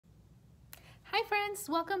friends,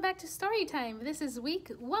 welcome back to Storytime. This is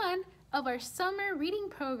week 1 of our summer reading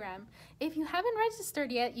program. If you haven't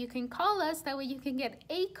registered yet, you can call us, that way you can get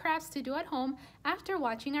 8 crafts to do at home after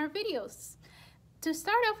watching our videos. To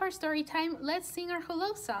start off our Storytime, let's sing our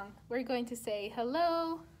hello song. We're going to say,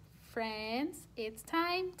 hello, friends, it's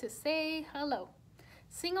time to say hello.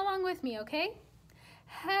 Sing along with me, okay?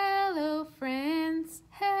 Hello, friends,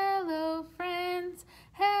 hello, friends,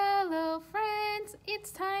 hello, friends,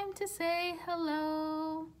 it's time to say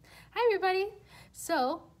hello. Hi, everybody.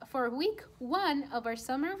 So, for week 1 of our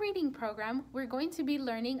summer reading program, we're going to be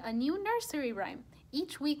learning a new nursery rhyme.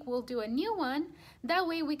 Each week, we'll do a new one. That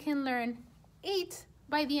way, we can learn 8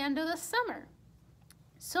 by the end of the summer.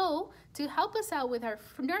 So, to help us out with our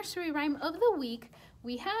nursery rhyme of the week,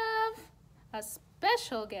 we have a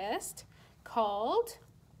special guest called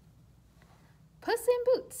Puss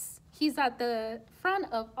in Boots. He's at the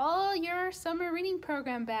front of all your summer reading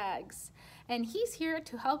program bags, and he's here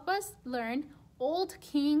to help us learn Old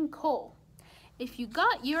King Cole. If you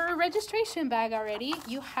got your registration bag already,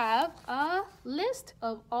 you have a list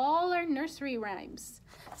of all our nursery rhymes.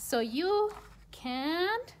 So you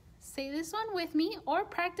can say this one with me or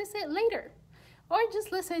practice it later, or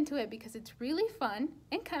just listen to it because it's really fun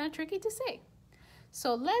and kind of tricky to say.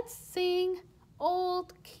 So let's sing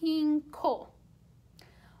Old King Cole.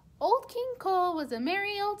 Old King Cole was a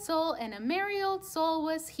merry old soul, and a merry old soul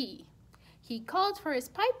was he. He called for his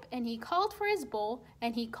pipe, and he called for his bowl,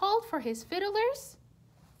 and he called for his fiddlers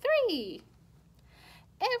 3.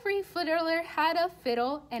 Every fiddler had a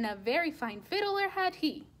fiddle, and a very fine fiddler had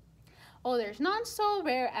he. Oh, there's none so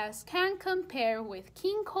rare as can compare with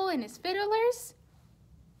King Cole and his fiddlers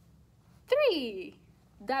 3.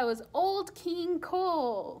 That was Old King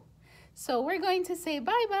Cole. So we're going to say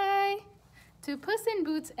bye-bye to Puss in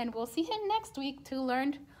Boots, and we'll see him next week to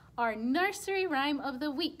learn our nursery rhyme of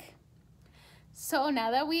the week. So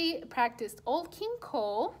now that we practiced Old King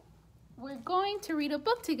Cole, we're going to read a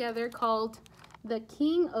book together called The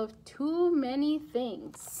King of Too Many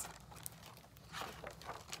Things.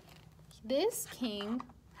 This king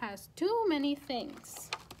has too many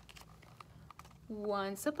things.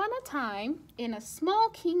 Once upon a time, in a small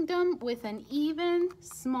kingdom with an even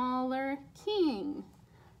smaller king.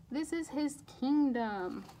 This is his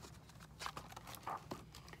kingdom.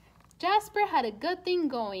 Jasper had a good thing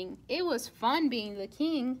going. It was fun being the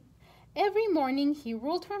king. Every morning he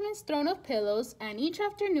ruled from his throne of pillows, and each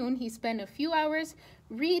afternoon he spent a few hours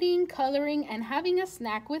reading, coloring, and having a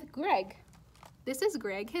snack with Greg. This is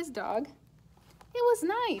Greg, his dog. It was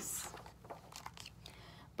nice.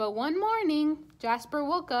 But one morning, Jasper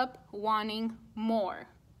woke up wanting more.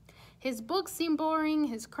 His books seemed boring,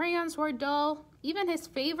 his crayons were dull, even his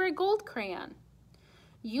favorite gold crayon.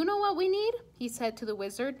 You know what we need? He said to the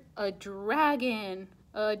wizard. A dragon.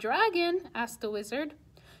 A dragon? Asked the wizard.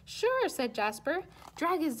 Sure, said Jasper.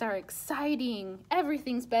 Dragons are exciting.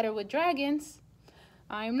 Everything's better with dragons.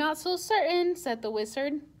 I'm not so certain, said the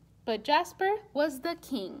wizard. But Jasper was the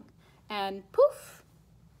king. And poof!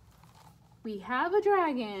 We have a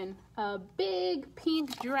dragon. A big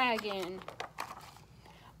pink dragon.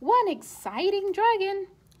 One exciting dragon.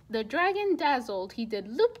 The dragon dazzled. He did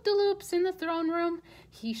loop-de-loops in the throne room.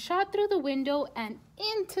 He shot through the window and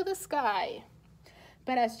into the sky.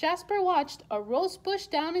 But as Jasper watched, a rose bush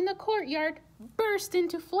down in the courtyard burst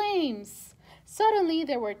into flames. Suddenly,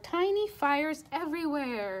 there were tiny fires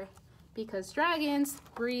everywhere because dragons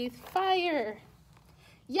breathe fire.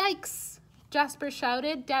 Yikes! Jasper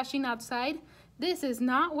shouted, dashing outside. This is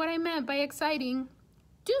not what I meant by exciting.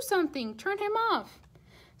 Do something, turn him off.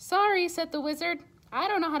 Sorry, said the wizard. I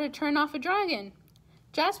don't know how to turn off a dragon.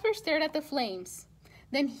 Jasper stared at the flames.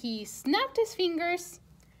 Then he snapped his fingers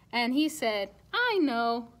and he said, I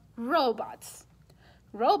know, robots.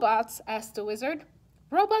 Robots? Asked the wizard.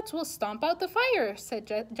 Robots will stomp out the fire, said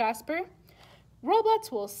Jasper. Robots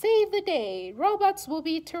will save the day. Robots will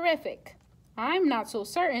be terrific. I'm not so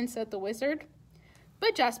certain, said the wizard.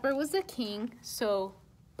 But Jasper was the king, so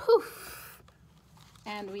poof.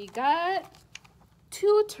 And we got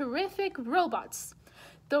 2 terrific robots.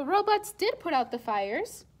 The robots did put out the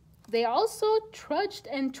fires. They also trudged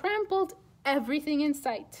and trampled everything in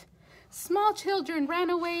sight. Small children ran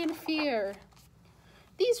away in fear.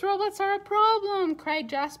 These robots are a problem, cried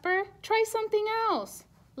Jasper. Try something else.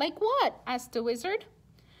 Like what? Asked the wizard.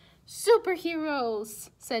 Superheroes,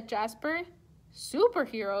 said Jasper.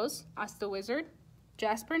 Superheroes? Asked the wizard.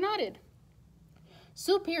 Jasper nodded.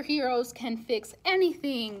 Superheroes can fix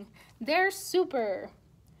anything. They're super.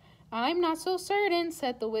 I'm not so certain,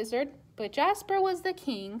 said the wizard, but Jasper was the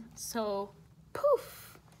king, so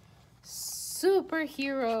poof!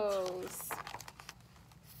 Superheroes.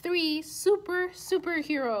 three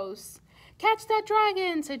superheroes. Catch that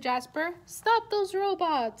dragon, said Jasper. Stop those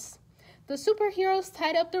robots. The superheroes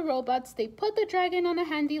tied up the robots. They put the dragon on a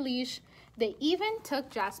handy leash. They even took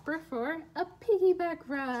Jasper for a piggyback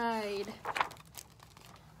ride.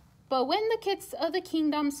 But when the kids of the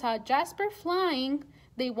kingdom saw Jasper flying,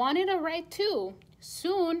 they wanted a ride too.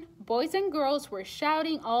 Soon, boys and girls were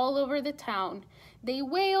shouting all over the town. They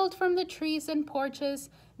wailed from the trees and porches.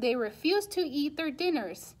 They refused to eat their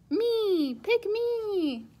dinners. Me, pick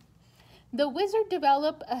me. The wizard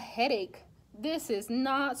developed a headache. This is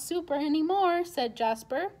not super anymore, said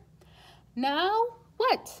Jasper. Now,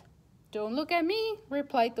 what? Don't look at me,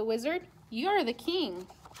 replied the wizard. You're the king.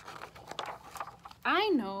 I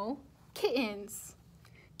know. Kittens.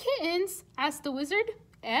 Kittens? Asked the wizard.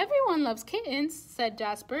 Everyone loves kittens, said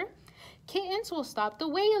Jasper. Kittens will stop the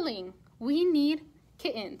wailing. We need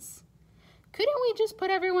kittens. Couldn't we just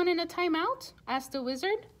put everyone in a timeout? Asked the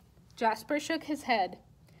wizard. Jasper shook his head.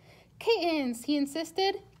 Kittens, he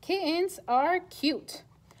insisted. Kittens are cute.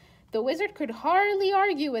 The wizard could hardly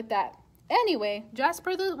argue with that. Anyway,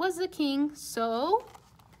 Jasper was the king, so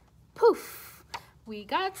poof, we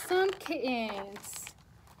got some kittens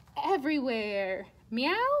everywhere.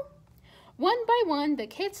 Meow. One by one, the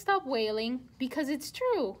kids stopped wailing because it's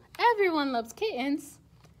true. Everyone loves kittens.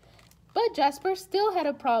 But Jasper still had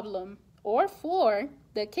a problem, or four.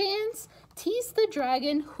 The kittens teased the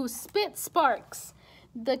dragon who spit sparks.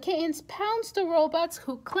 The kittens pounced the robots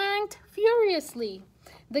who clanked furiously.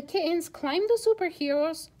 The kittens climbed the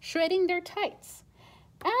superheroes, shredding their tights.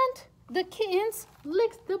 And the kittens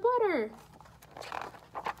licked the butter.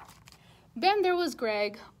 Then there was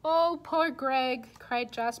Greg. Oh, poor Greg,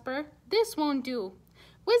 cried Jasper. This won't do.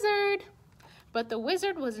 Wizard! But the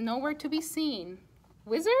wizard was nowhere to be seen.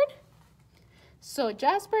 Wizard? So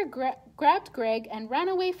Jasper grabbed Greg and ran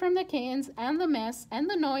away from the kittens and the mess and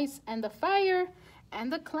the noise and the fire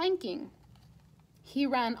and the clanking. He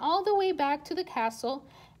ran all the way back to the castle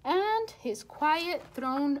and his quiet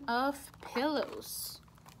throne of pillows.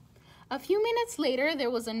 A few minutes later, there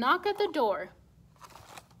was a knock at the door.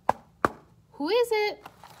 Who is it?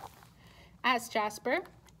 Asked Jasper.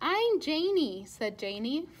 I'm Janie, said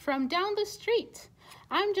Janie, from down the street.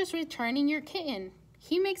 I'm just returning your kitten.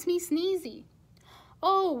 He makes me sneezy.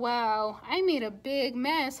 Oh, wow, I made a big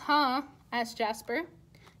mess, huh? Asked Jasper.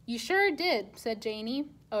 You sure did, said Janie.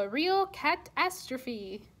 A real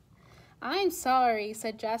catastrophe. I'm sorry,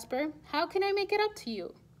 said Jasper. How can I make it up to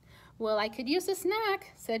you? Well, I could use a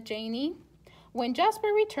snack, said Janie. When Jasper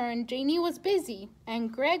returned, Janie was busy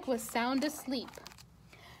and Greg was sound asleep.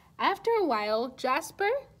 After a while, Jasper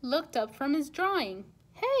looked up from his drawing.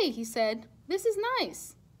 Hey, he said, this is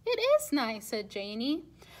nice. It is nice, said Janie.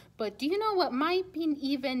 But do you know what might be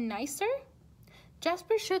even nicer?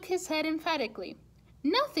 Jasper shook his head emphatically.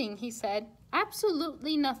 Nothing, he said.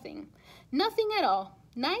 Absolutely nothing. Nothing at all.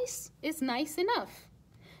 Nice is nice enough.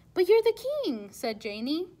 But you're the king, said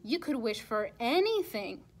Janie. You could wish for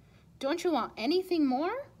anything. Don't you want anything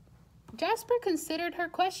more? Jasper considered her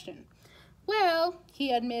question. Well,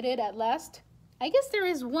 he admitted at last, I guess there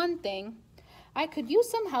is one thing. I could use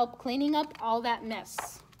some help cleaning up all that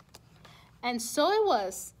mess. And so it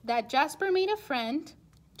was that Jasper made a friend,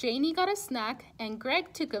 Janie got a snack, and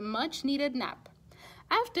Greg took a much-needed nap.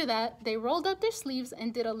 After that, they rolled up their sleeves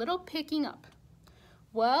and did a little picking up.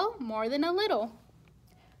 Well, more than a little.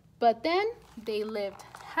 But then they lived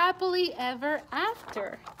happily ever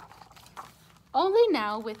after. Only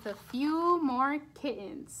now with a few more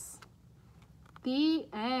kittens. The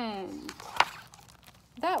end.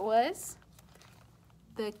 That was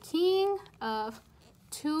The King of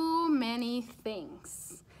Too Many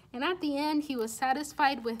Things. And at the end, he was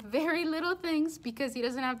satisfied with very little things because he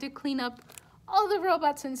doesn't have to clean up all the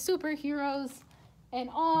robots and superheroes and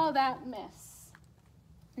all that mess.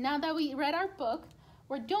 Now that we read our book,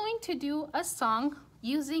 we're going to do a song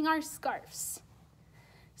using our scarves.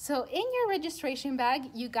 So in your registration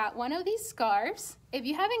bag, you got one of these scarves. If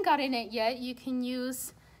you haven't gotten it yet, you can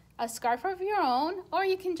use a scarf of your own, or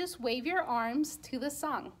you can just wave your arms to the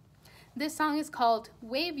song. This song is called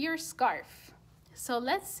Wave Your Scarf. So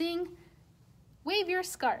let's sing Wave Your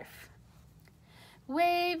Scarf.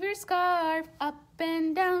 Wave your scarf up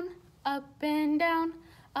and down, up and down,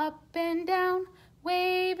 up and down.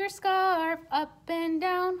 Wave your scarf up and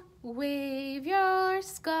down, wave your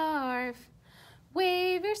scarf.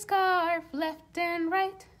 Wave your scarf left and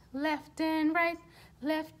right, left and right,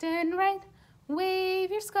 left and right.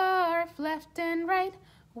 Wave your scarf left and right,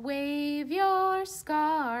 wave your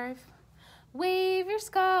scarf. Wave your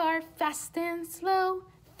scarf fast and slow,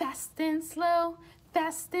 fast and slow,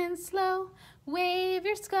 fast and slow. Wave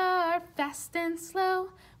your scarf fast and slow,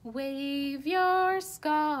 Wave your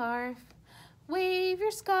scarf. Wave your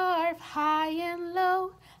scarf high and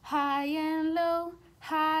low, high and low,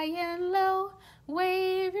 high and low.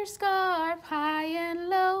 Wave your scarf high and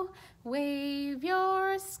low. Wave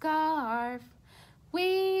your scarf.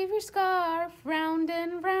 Wave your scarf round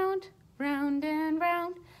and round, round and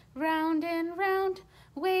round, round and round.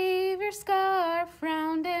 Wave your scarf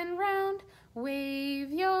round and round.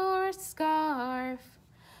 Wave your scarf.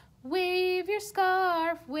 Wave your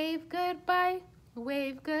scarf, wave goodbye,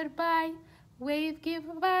 wave goodbye, wave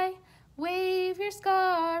goodbye. Wave your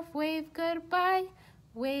scarf, wave goodbye,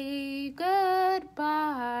 wave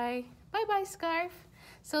goodbye. Bye-bye, scarf.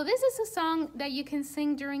 So this is a song that you can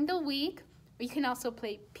sing during the week. You can also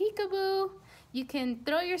play peekaboo. You can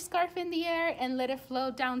throw your scarf in the air and let it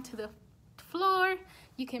flow down to the floor.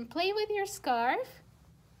 You can play with your scarf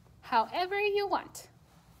however you want.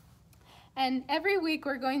 And every week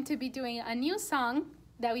we're going to be doing a new song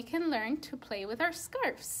that we can learn to play with our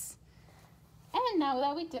scarves. And now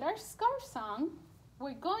that we did our scarf song,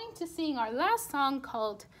 we're going to sing our last song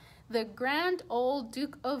called The Grand Old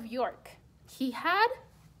Duke of York. He had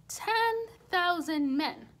 10,000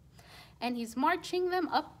 men, and he's marching them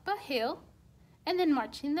up a hill and then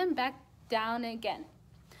marching them back down again.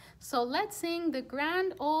 So let's sing The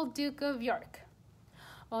Grand Old Duke of York.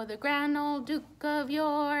 Oh, the grand old Duke of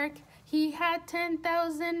York, he had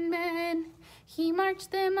 10,000 men. He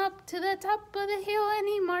marched them up to the top of the hill and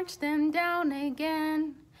he marched them down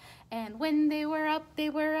again. And when they were up, they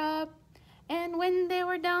were up. And when they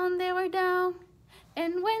were down, they were down.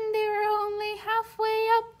 And when they were only halfway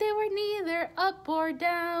up, they were neither up or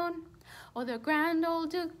down. Oh, the grand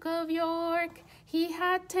old Duke of York, he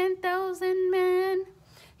had 10,000 men.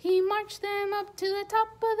 He marched them up to the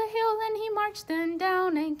top of the hill and he marched them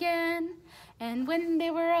down again. And when they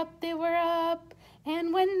were up, they were up.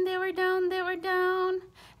 And when they were down, they were down.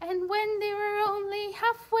 And when they were only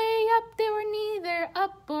halfway up, they were neither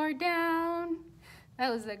up or down.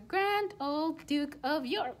 That was the grand old Duke of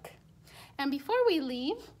York. And before we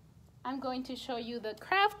leave, I'm going to show you the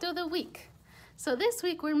craft of the week. So this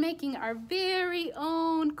week we're making our very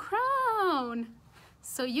own crown.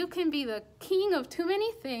 So you can be the king of too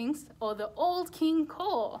many things or the old King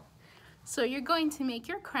Cole. So you're going to make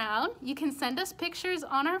your crown. You can send us pictures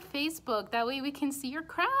on our Facebook. That way we can see your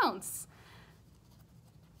crowns.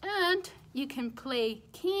 And you can play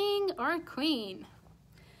king or queen.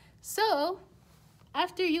 So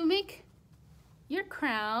after you make your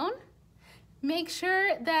crown, make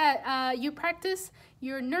sure that you practice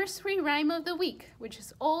your nursery rhyme of the week, which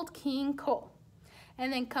is Old King Cole.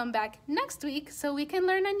 And then come back next week so we can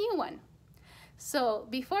learn a new one. So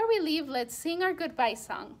before we leave, let's sing our goodbye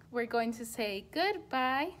song. We're going to say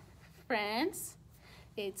goodbye, friends.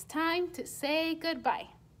 It's time to say goodbye.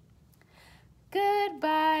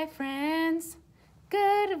 Goodbye, friends.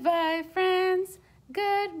 Goodbye, friends.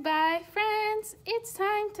 Goodbye, friends. It's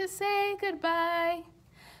time to say goodbye.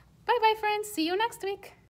 Bye-bye, friends. See you next week.